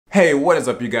Hey, what is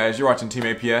up you guys? You're watching Team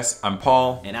APS. I'm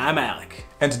Paul. And I'm Alec.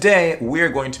 And today we're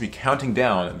going to be counting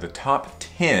down the top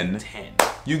 10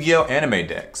 Yu-Gi-Oh! Anime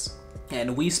decks.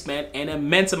 And we spent an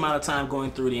immense amount of time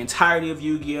going through the entirety of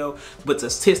Yu-Gi-Oh! With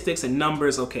statistics and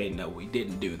numbers. Okay, no, we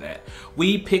didn't do that.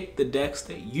 We picked the decks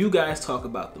that you guys talk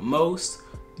about the most,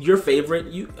 your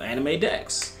favorite anime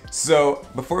decks. So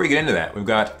before we get into that, we've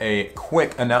got a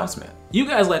quick announcement. You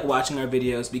guys like watching our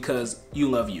videos because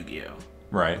you love Yu-Gi-Oh!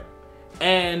 Right.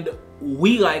 And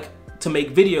we like to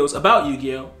make videos about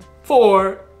Yu-Gi-Oh!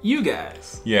 For you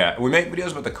guys. Yeah, we make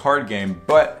videos about the card game,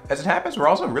 but as it happens, we're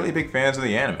also really big fans of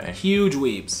the anime. Huge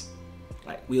weebs.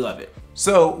 Like, we love it.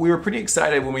 So we were pretty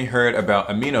excited when we heard about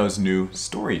Amino's new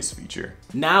stories feature.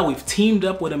 Now we've teamed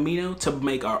up with Amino to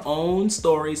make our own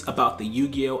stories about the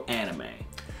Yu-Gi-Oh! Anime.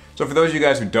 So for those of you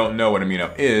guys who don't know what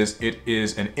Amino is, it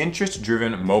is an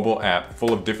interest-driven mobile app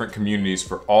full of different communities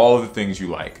for all of the things you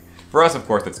like. For us, of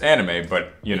course, it's anime,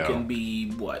 but you know. It can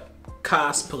be, what?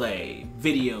 Cosplay,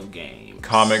 video games.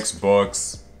 Comics,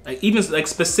 books. Like, even like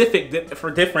specific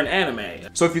for different anime.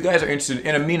 So if you guys are interested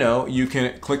in Amino, you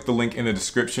can click the link in the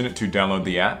description to download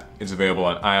the app. It's available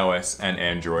on iOS and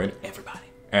Android. Everybody.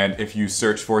 And if you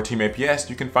search for Team APS,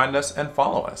 you can find us and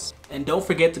follow us. And don't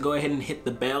forget to go ahead and hit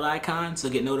the bell icon to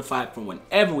get notified from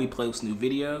whenever we post new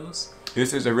videos.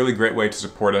 This is a really great way to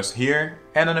support us here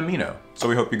and on Amino. So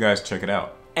we hope you guys check it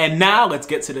out. And now let's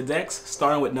get to the decks,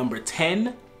 starting with number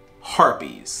 10,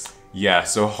 Harpies. Yeah,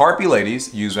 so Harpy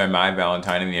ladies, used by My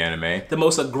Valentine in the anime. The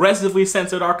most aggressively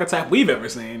censored archetype we've ever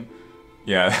seen.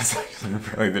 Yeah, that's actually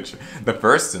really the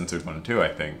first censored one too, I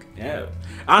think. Yeah.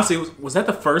 Honestly, was that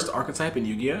the first archetype in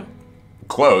Yu-Gi-Oh?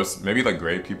 Close. Maybe like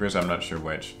Gravekeepers, I'm not sure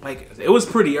which. Like, it was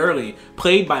pretty early.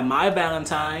 Played by My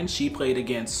Valentine, she played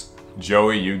against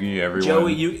Joey, Yugi,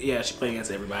 everyone. Yeah, she played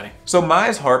against everybody. So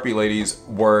Mai's Harpy ladies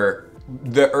were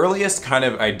the earliest kind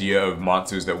of idea of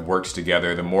monsters that worked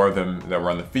together. The more of them that were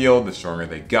on the field, the stronger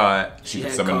they got. She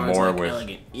could summon more like with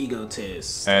Elegant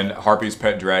Egotist. And Harpy's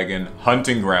Pet Dragon,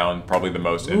 Hunting Ground, probably the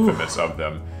most infamous of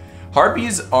them.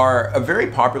 Harpies are a very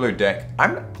popular deck.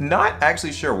 I'm not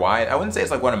actually sure why. I wouldn't say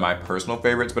it's like one of my personal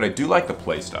favorites, but I do like the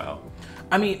playstyle.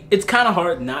 I mean, it's kind of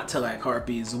hard not to like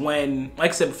Harpies when, like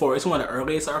I said before, it's one of the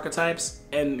earliest archetypes.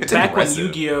 And it's back aggressive. When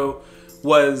Yu-Gi-Oh!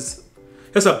 Was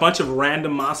just a bunch of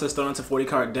random monsters thrown into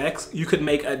 40-card decks, you could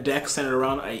make a deck centered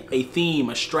around a theme,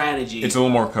 a strategy. It's a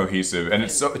little more cohesive, and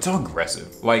it's so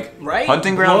aggressive. Like, right?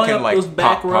 Hunting Ground can like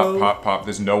pop, pop, pop, pop.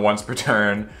 There's no once per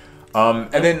turn. And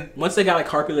then once they got like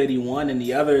Harpy Lady 1 and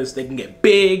the others, they can get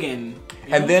big and...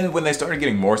 And then when they started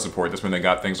getting more support, that's when they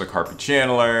got things like Harpy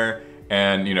Channeler,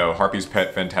 and you know, Harpy's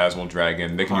Pet Phantasmal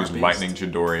Dragon. They can use Lightning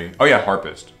Chidori. Oh yeah,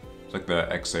 Harpist. It's like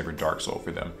the X-Saber Dark Soul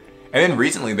for them. And then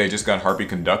recently they just got Harpy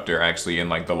Conductor actually in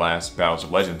like the last Battles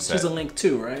of Legends set. She's a link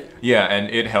too, right? Yeah, and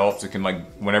it helps. It can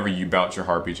like, whenever you bounce your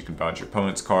Harpies, you can bounce your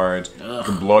opponent's cards. You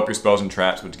can blow up your spells and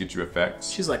traps, which get you effects.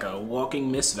 She's like a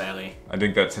walking Mist Valley. I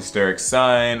think that's Hysteric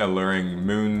Sign, Alluring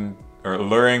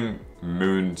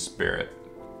Moon Spirit.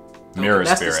 Mirror Spirit.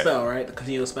 That's the spell, right? The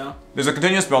continuous spell? There's a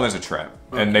continuous spell and there's a trap.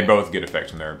 Okay. And they both get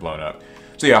effects when they're blown up.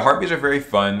 So yeah, Harpies are very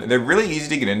fun. They're really easy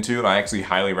to get into. I actually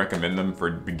highly recommend them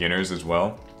for beginners as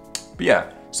well. But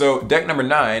yeah, so deck number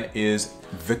 9 is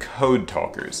the Code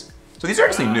Talkers. So these are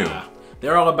actually new.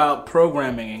 They're all about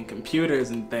programming and computers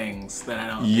and things that I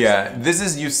don't understand. This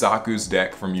is Yusaku's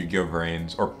deck from Yu-Gi-Oh!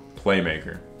 Vrains, or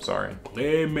Playmaker, sorry.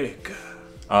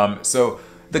 Playmaker. So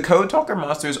the Code Talker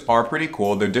monsters are pretty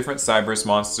cool. They're different Cyberse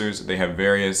monsters. They have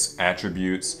various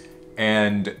attributes.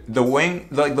 And the way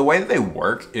that they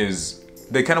work is,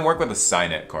 they kind of work with the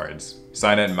Cynet cards.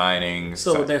 Cynet mining.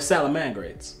 So they're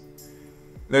Salamangreats.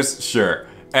 Sure.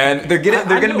 And they're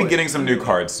gonna be getting some new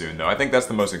cards soon though. I think that's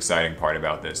the most exciting part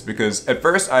about this, because at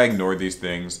first I ignored these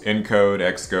things. Encode,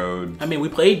 Xcode. I mean, we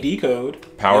played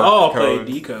Decode. Power we all Code.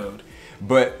 played Decode.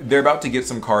 But they're about to get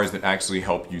some cards that actually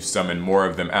help you summon more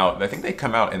of them out. I think they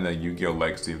come out in the Yu-Gi-Oh!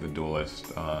 Legacy of the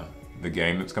Duelist, the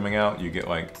game that's coming out. You get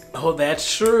like... Oh,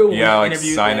 that's true. Yeah, like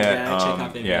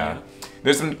Cynet. Yeah.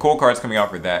 There's some cool cards coming out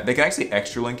for that. They can actually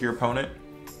extra link your opponent.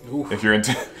 Oof. If you're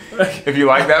into, if you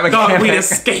like that mechanic. I thought we'd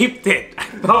escaped it. I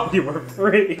thought we were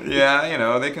free. Yeah, you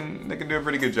know, they can do a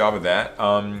pretty good job of that.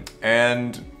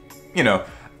 And you know,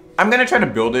 I'm gonna try to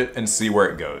build it and see where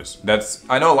it goes.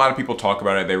 I know a lot of people talk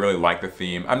about it. They really like the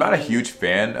theme. I'm not a huge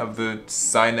fan of the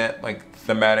Cynet like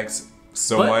thematics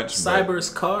much.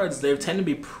 Cyberse cards, they tend to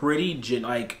be pretty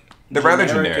they're rather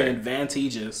generic and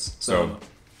advantageous. So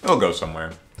it'll go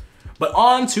somewhere. But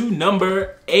on to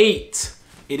number 8.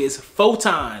 It is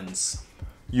Photons.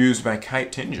 Used by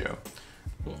Kite Tinjo.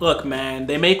 Look, man,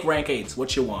 they make rank 8s.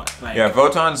 What you want? Yeah,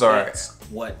 Photons are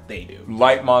what they do.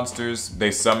 Light monsters,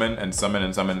 they summon and summon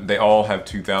and summon. They all have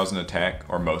 2,000 attack,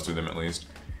 or most of them at least.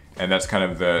 And that's kind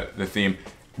of the theme.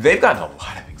 They've gotten a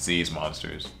lot of Xyz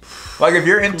monsters. Like if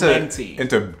you're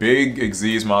into big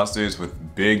Xyz monsters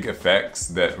with big effects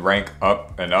that rank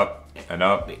up and up and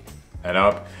up and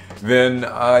up, then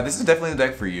this is definitely the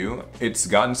deck for you. It's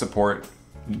gotten support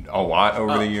a lot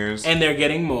over the years. And they're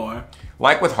getting more.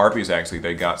 Like with Harpies, actually,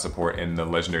 they got support in the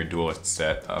Legendary Duelist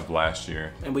set of last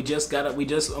year. And we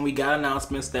got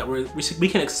announcements that we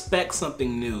can expect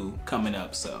something new coming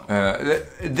up. So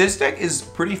this deck is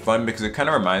pretty fun because it kind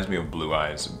of reminds me of Blue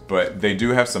Eyes, but they do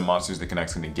have some monsters that can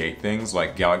actually negate things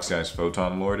like Galaxy Eyes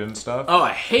Photon Lord and stuff. Oh,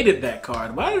 I hated that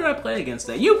card. Why did I play against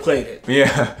that? You played it.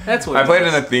 Yeah, that's what I played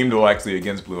in a theme duel actually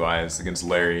against Blue Eyes against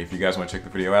Larry. If you guys want to check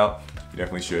the video out, you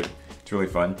definitely should. It's really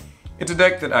fun. It's a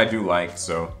deck that I do like,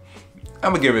 so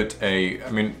I'm gonna give it I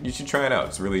mean, you should try it out.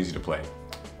 It's really easy to play.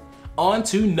 On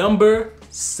to number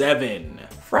 7.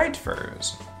 Fright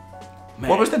Furs. Man.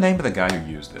 What was the name of the guy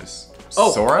who used this?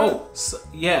 Oh, Sora?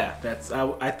 Yeah,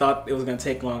 I thought it was gonna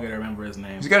take longer to remember his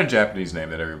name. He's got a Japanese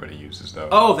name that everybody uses though.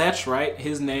 Oh, that's right.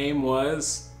 His name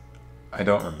was... I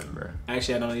don't remember.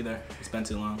 Actually, I don't either. It's been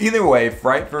too long. Either way,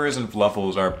 Fright Furs and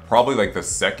Fluffles are probably like the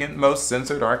second most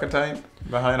censored archetype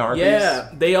behind Harpies. Yeah,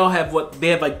 they all have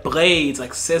like blades,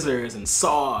 like scissors and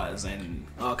saws and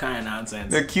all kind of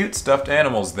nonsense. They're cute stuffed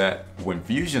animals that, when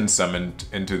Fusion summoned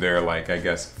into their, like, I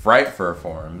guess, Fright Fur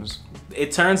forms,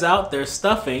 it turns out their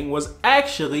stuffing was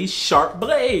actually sharp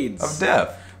blades. Of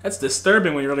death. That's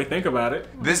disturbing when you really think about it.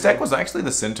 This deck was actually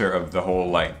the center of the whole,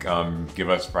 like, give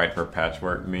us Fright Fur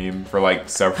Patchwork meme for, like,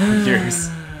 several years.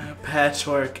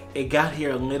 Patchwork. It got here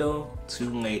a little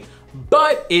too late.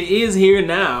 But it is here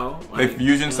now. They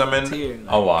Fusion summon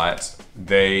a lot.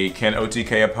 They can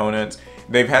OTK opponents.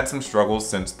 They've had some struggles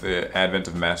since the advent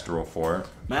of Master Rule 4.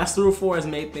 Master Rule 4 has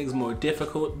made things more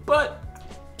difficult, but...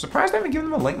 I'm surprised they haven't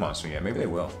given them a Link Monster yet. Maybe they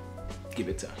will. Give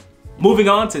it time. Moving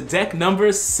on to deck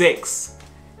number 6.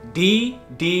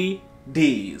 DDDs.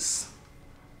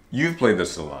 You've played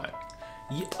this a lot.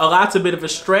 A lot's a bit of a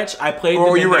stretch. I played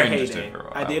them in their heyday. For a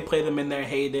while. I did play them in their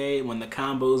heyday when the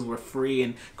combos were free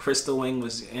and Crystal Wing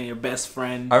was your best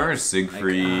friend. I remember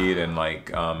Siegfried and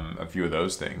like a few of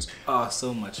those things. Oh,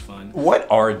 so much fun. What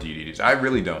are DDDs? I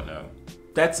really don't know.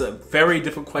 That's a very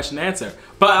difficult question to answer,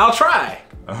 but I'll try.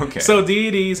 Okay. So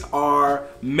DDDs are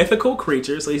mythical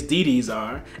creatures, at least DDs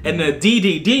are, and the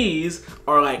DDDs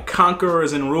are like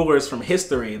conquerors and rulers from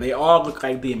history. They all look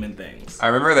like demon things. I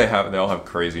remember they all have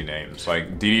crazy names,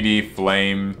 like DDD,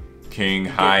 Flame, King,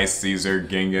 High, Caesar,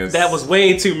 Genghis. That was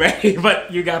way too many,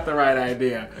 but you got the right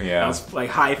idea. Yeah. That was like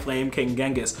High, Flame, King,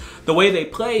 Genghis. The way they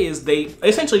play is they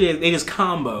just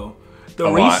combo. The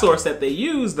resource that they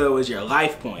use though is your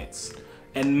life points.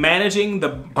 And managing the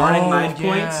burning life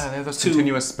points. Yeah, they have those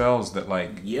continuous spells that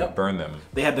like burn them.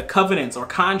 They have the covenants or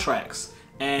contracts.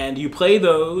 And you play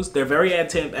those. They're very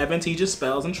advantageous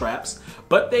spells and traps,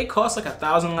 but they cost like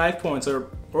 1,000 life points or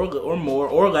more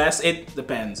or less. It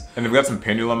depends. And they've got some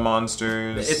pendulum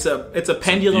monsters. It's a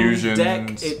pendulum fusions,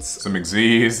 deck. It's some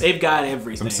Xyz. They've got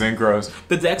everything. Some synchros.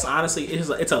 The decks, honestly,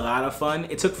 it's a lot of fun.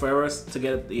 It took forever to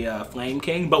get the Flame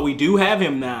King, but we do have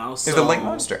him now. So. Is the Link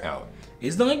Monster out?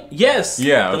 Is the Link? Yes.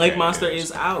 Yeah. The Link Monster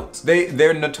is out.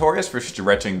 They're notorious for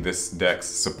stretching this deck's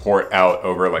support out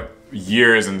over like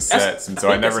years and sets, and so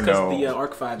I never know. The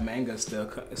Arc 5 manga is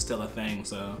still a thing.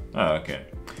 So. Oh, okay.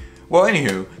 Well,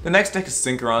 anywho, the next deck is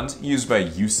Synchron's, used by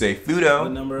Yusei Fudo.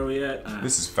 What number are we at?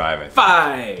 This is 5, I think.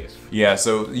 5! Yeah,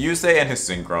 so Yusei and his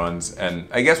Synchrons, and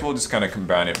I guess we'll just kind of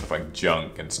combine it with like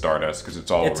Junk and Stardust, because it's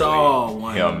all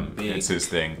one him. big it's his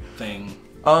thing.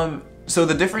 So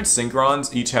the different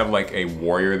Synchrons each have like a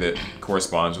warrior that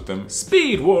corresponds with them.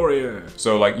 Speed Warrior!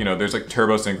 So like, you know, there's like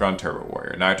Turbo Synchron, Turbo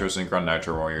Warrior, Nitro Synchron,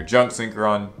 Nitro Warrior, Junk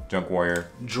Synchron, Junk Warrior,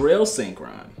 Drill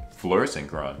Synchron, Fleur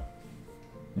Synchron,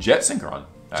 Jet Synchron.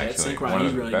 Actually, one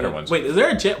of the better ones. Wait, is there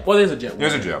a Jet? Well, there's a Jet Warrior.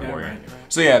 There's a Jet Warrior. Right.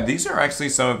 So yeah, these are actually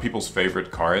some of people's favorite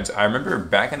cards. I remember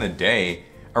back in the day,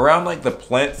 around like the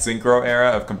Plant Synchro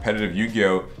era of competitive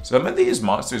Yu-Gi-Oh!, some of these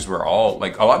monsters were all,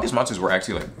 like, a lot of these monsters were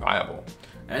actually like viable.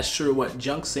 That's true. What,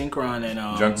 Junk Synchron and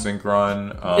Junk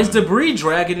Synchron. Is Debris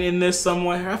Dragon in this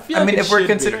somewhere? I mean, if we're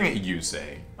considering it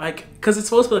Yusei. Like, because it's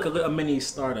supposed to be like a mini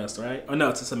Stardust, right? Oh no,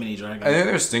 it's just a mini Dragon. I think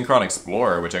there's Synchron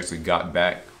Explorer, which actually got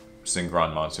back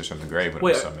Synchron monsters from the grave when it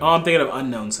was summoned. I'm thinking of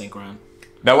Unknown Synchron.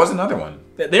 That was another one.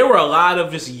 There were a lot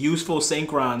of just useful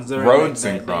Synchrons. Road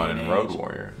Synchron and Road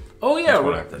Warrior. Oh yeah,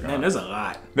 man, there's a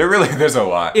lot. There's a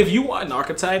lot. If you want an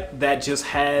archetype that just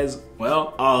has,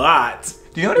 well, a lot.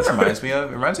 Do you know what it reminds me of?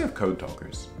 It reminds me of Code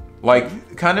Talkers.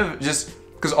 Like, kind of just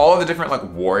Because all of the different like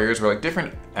warriors were like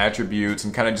different attributes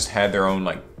and kind of just had their own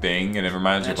like thing, and it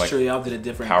reminds me of like true, they all did a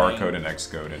different Power thing. Code and X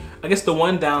Code. And I guess the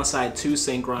one downside to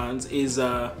Synchrons is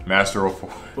Master Roll 4.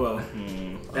 Well,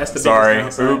 that's the biggest Sorry,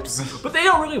 downside. oops. But they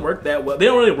don't really work that well. They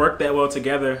don't really work that well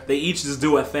together. They each just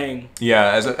do a thing.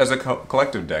 Yeah, as a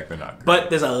collective deck, they're not great.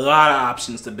 But there's a lot of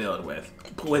options to build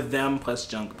with them plus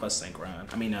Junk plus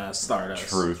Synchron. I mean, Stardust.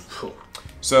 Truth.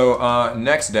 So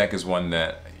next deck is one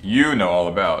that you know all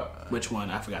about. Which one?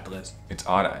 I forgot the list. It's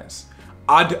Odd Eyes.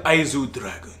 Odd Aizu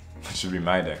Dragon. That should be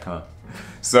my deck, huh?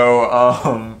 So,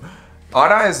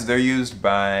 Odd Eyes, they're used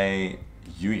by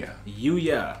Yuya.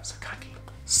 Sakaki.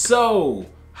 So,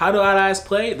 how do Odd Eyes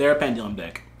play? They're a pendulum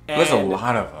deck. And there's a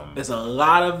lot of them. There's a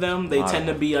lot of them. They tend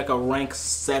to be like a rank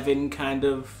 7 kind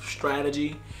of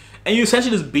strategy. And you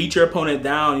essentially just beat your opponent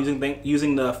down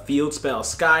using the field spell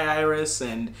Sky Iris,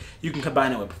 and you can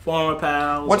combine it with Performer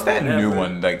Pals. What's that new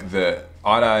one? Like the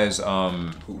Odd Eyes,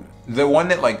 the one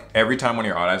that like every time one of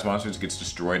your Odd Eyes monsters gets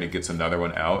destroyed, it gets another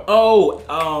one out. Oh,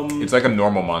 it's like a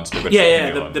normal monster, but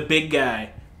the big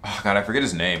guy. Oh god, I forget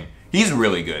his name. He's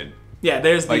really good. Yeah,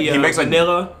 there's like, he makes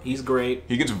Vanilla. He's great.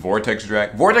 He gets Vortex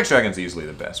Dragon. Vortex Dragon's easily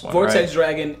the best one. Vortex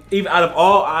Dragon, even out of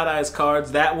all Odd Eyes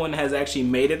cards, that one has actually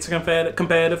made it to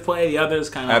competitive play. The others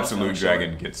kind of Absolute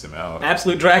Dragon gets him out.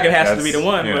 Absolute Dragon has to be the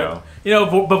one,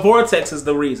 but Vortex is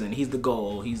the reason. He's the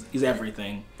goal. He's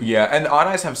everything. Yeah, and Odd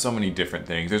Eyes have so many different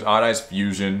things. There's Odd Eyes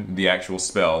Fusion, the actual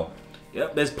spell.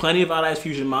 Yep, there's plenty of Odd Eyes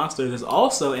Fusion monsters. There's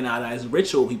also an Odd Eyes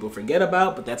Ritual people forget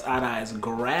about, but that's Odd Eyes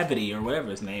Gravity, or whatever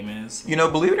his name is. You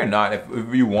know, believe it or not, if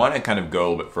you want to kind of go a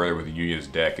little bit further with Yuya's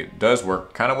deck, it does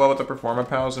work kind of well with the Performer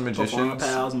Pals and Magicians. Performer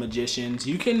Pals, Magicians.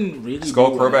 You can really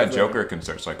Skull Crobat Joker can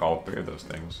search like all 3 of those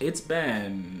things. It's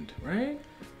banned, right?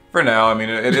 For now, I mean,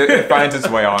 it finds its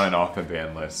way on and off the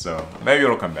ban list, so maybe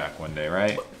it'll come back one day,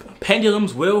 right?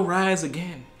 Pendulums will rise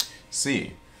again.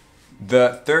 See,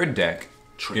 the third deck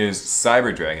is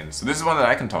Cyber Dragon. So this is one that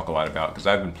I can talk a lot about because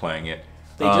I've been playing it.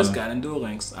 They just got in Duel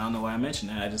Links. I don't know why I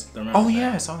mentioned that. I just remember. Oh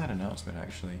yeah, I saw that announcement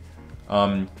actually.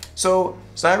 So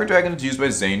Cyber Dragon is used by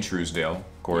Zane Truesdale,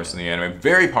 of course, in the anime.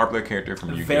 Very popular character from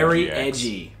Yu-Gi-Oh! Very GX.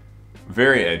 edgy.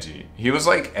 Very edgy. He was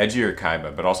like edgier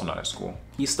Kaiba, but also not as cool.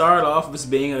 He started off as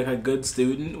being like a good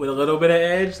student with a little bit of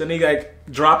edge. Then he like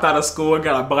dropped out of school and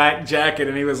got a black jacket,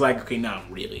 and he was like, okay, now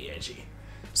I'm really edgy.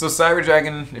 So Cyber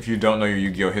Dragon, if you don't know your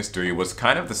Yu-Gi-Oh history, was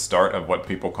kind of the start of what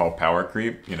people call power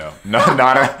creep. You know,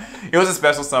 it was a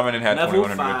special summon and had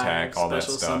 2100 attack, all that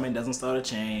stuff. Special summon doesn't start a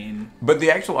chain. But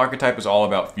the actual archetype is all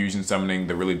about fusion summoning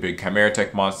the really big Chimera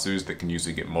Tech monsters that can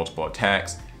usually get multiple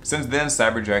attacks. Since then,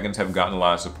 Cyber Dragons have gotten a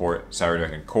lot of support. Cyber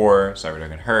Dragon Core, Cyber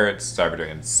Dragon Hertz, Cyber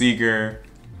Dragon Seeger,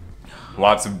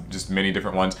 lots of just many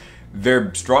different ones.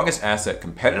 Their strongest asset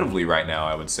competitively right now,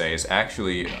 I would say, is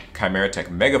actually Chimera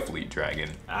Tech Mega Fleet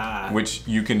Dragon, which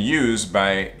you can use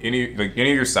by any of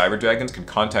your Cyber Dragons can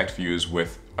contact fuse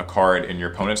with a card in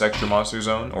your opponent's extra monster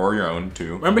zone or your own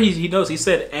too. Remember, he knows. He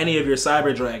said any of your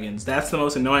Cyber Dragons. That's the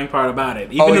most annoying part about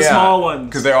it. Even the small ones,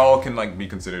 because they all can like be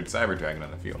considered Cyber Dragon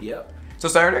on the field. Yep. So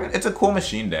Cyber Dragon, it's a cool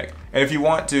machine deck, and if you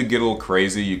want to get a little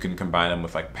crazy, you can combine them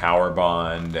with like Power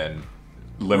Bond and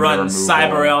limiter removal.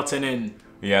 Cyber Elton in.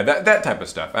 Yeah, that type of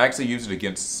stuff. I actually used it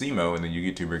against Simo in the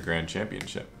YouTuber Grand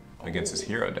Championship against his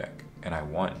hero deck, and I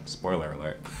won. Spoiler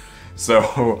alert.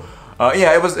 So,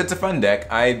 yeah, it's a fun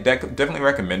deck. I definitely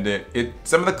recommend it.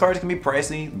 Some of the cards can be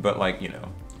pricey, but like, you know.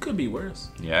 Could be worse.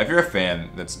 Yeah, if you're a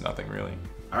fan, that's nothing really.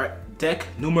 Alright, deck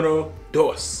numero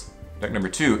dos. Deck number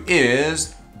 2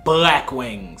 is... Black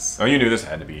Wings. Oh, you knew this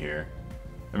had to be here.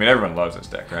 I mean, everyone loves this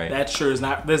deck, right? That sure is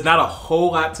not. There's not a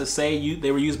whole lot to say.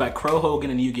 They were used by Crow Hogan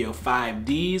in Yu-Gi-Oh!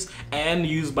 5Ds and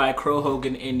used by Crow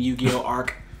Hogan in Yu-Gi-Oh!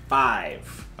 Arc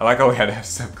 5. I like how we had to have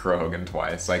said Crow Hogan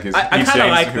twice. Like he I kind of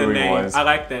like who the he name. was. I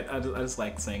like that. I just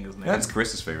like saying his name. That's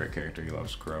Chris's favorite character. He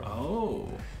loves Crow. Oh.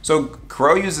 So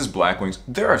Crow uses Black Wings.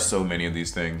 There are so many of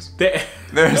these things.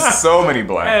 There's so many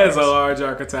Black Wings. That is a large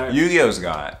archetype. Yu-Gi-Oh's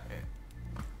got.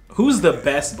 Who's the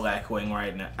best Blackwing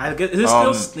right now? I guess, is it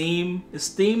still Steam? Is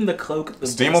Steam the cloak the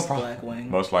Steam best will Blackwing?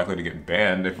 Most likely to get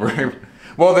banned if we're...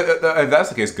 Well, if that's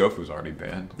the case, Gofu's already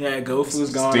banned. Yeah,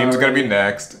 Gofu's gone. Steam's going to be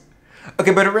next.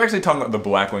 Okay, but if we're actually talking about the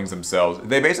Blackwings themselves,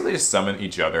 they basically just summon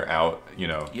each other out, you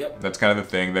know. Yep. That's kind of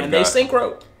the thing. And they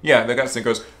synchro. Yeah, they got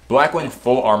synchros. Blackwing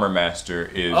Full Armor Master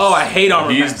is... Oh, I hate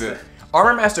Armor Master.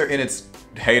 Armor Master in its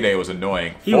heyday was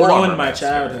annoying. He ruined my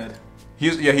childhood.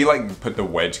 He like put the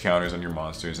wedge counters on your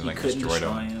monsters and like destroyed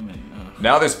them.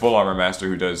 Now there's Full Armor Master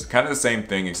who does kind of the same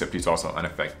thing, except he's also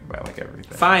unaffected by like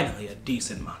everything. Finally, a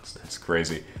decent monster. It's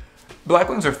crazy.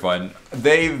 Blackwings are fun.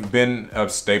 They've been a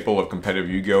staple of competitive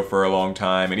Yu-Gi-Oh for a long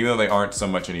time, and even though they aren't so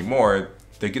much anymore,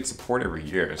 they get support every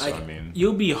year. So I mean,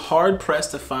 you'll be hard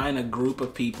pressed to find a group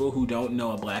of people who don't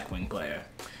know a Blackwing player.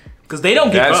 Because they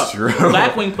don't give up. That's true.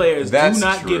 Blackwing players do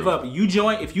not true. give up.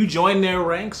 If you join their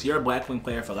ranks, you're a Blackwing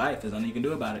player for life. There's nothing you can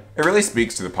do about it. It really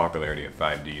speaks to the popularity of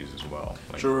 5Ds as well.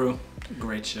 Like, True.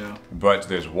 Great show. But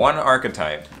there's one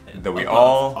archetype that we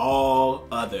all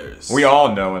others. We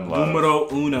all know and love. Numero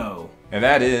uno. And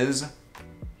that is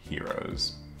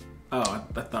heroes. Oh,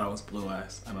 I thought it was Blue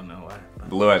Eyes. I don't know why.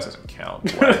 Blue Eyes doesn't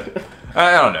count.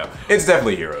 I don't know. It's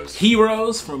definitely heroes.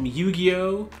 Heroes from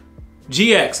Yu-Gi-Oh!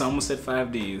 GX. I almost said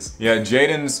 5Ds. Yeah,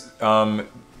 Jaden's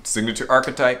signature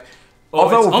archetype.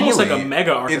 Although it's almost really, like a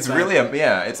mega archetype. It's really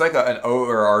it's like an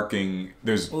overarching.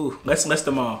 There's. Ooh, let's list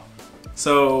them all.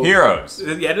 So heroes.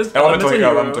 Yeah, there's elemental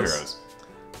heroes.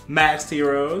 Maxed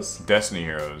heroes. Destiny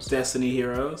heroes. Destiny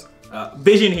heroes.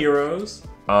 Vision heroes.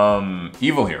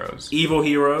 Evil heroes. Evil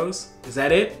heroes. Is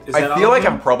that it? I feel like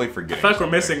I'm probably forgetting. I feel like we're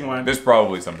missing one. There's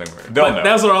probably something. They'll know.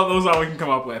 Those are all we can come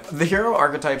up with. The hero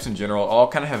archetypes in general all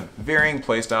kind of have varying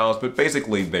playstyles, but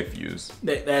basically they fuse.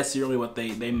 That's really what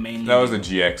they mainly. That was the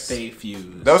GX. They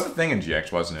fuse. That was the thing in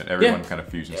GX, wasn't it? Everyone kind of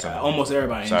fused. Almost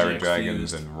everybody. Cyber in GX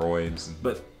dragons fused. and roids.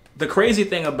 But the crazy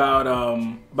thing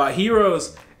about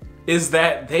heroes is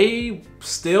that they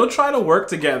still try to work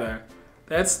together.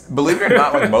 Believe it or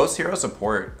not, like most hero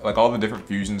support, like all the different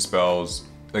fusion spells,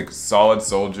 like Solid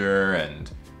Soldier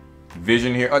and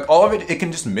Vision here, like all of it, it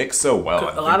can just mix so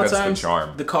well. A lot of times,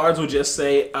 the cards will just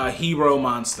say a hero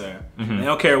monster. Mm-hmm. They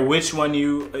don't care which one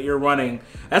you're running.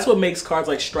 That's what makes cards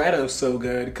like Stratos so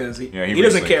good because he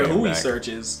doesn't care who he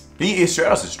searches.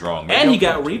 Stratos is strong. And he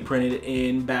got reprinted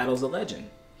in Battles of Legend.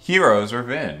 Heroes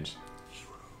Revenge.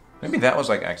 Maybe that was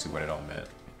like actually what it all meant.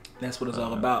 That's what it's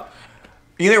all about.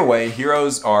 Either way,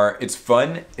 heroes it's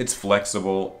fun, it's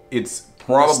flexible, it's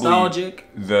probably nostalgic.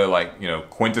 The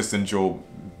quintessential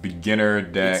beginner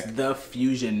deck. It's the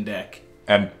fusion deck.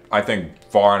 And I think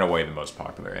far and away the most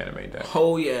popular anime deck.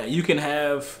 Oh yeah, you can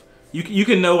have you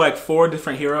can know like 4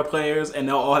 different hero players and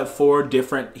they'll all have 4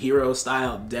 different hero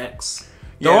style decks.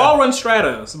 They'll all run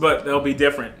Stratos, but they'll be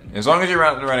different. As long as you're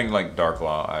running like Dark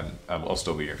Law, I'll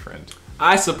still be your friend.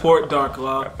 I support Dark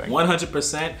Law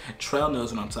 100%. Trell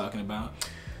knows what I'm talking about.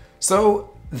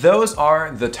 So those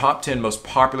are the top 10 most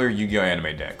popular Yu-Gi-Oh!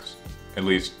 Anime decks, at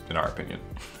least in our opinion.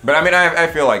 But I mean, I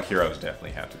feel like heroes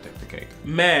definitely have to take the cake.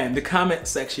 Man, the comment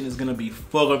section is gonna be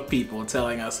full of people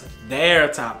telling us their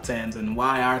top 10s and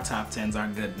why our top 10s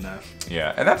aren't good enough.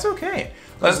 Yeah, and that's okay.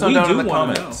 Let us know down in the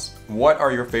comments. What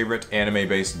are your favorite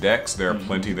anime-based decks? There are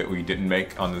plenty that we didn't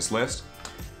make on this list.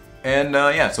 And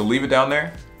so leave it down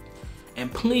there.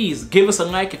 And please give us a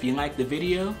like if you liked the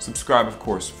video. Subscribe, of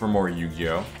course, for more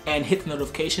Yu-Gi-Oh! And hit the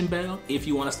notification bell if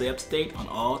you want to stay up to date on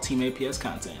all Team APS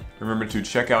content. Remember to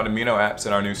check out Amino Apps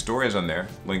and our new stories on there.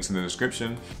 Links in the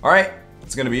description. All right,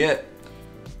 that's going to be it.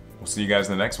 We'll see you guys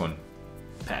in the next one.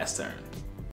 Pass turn.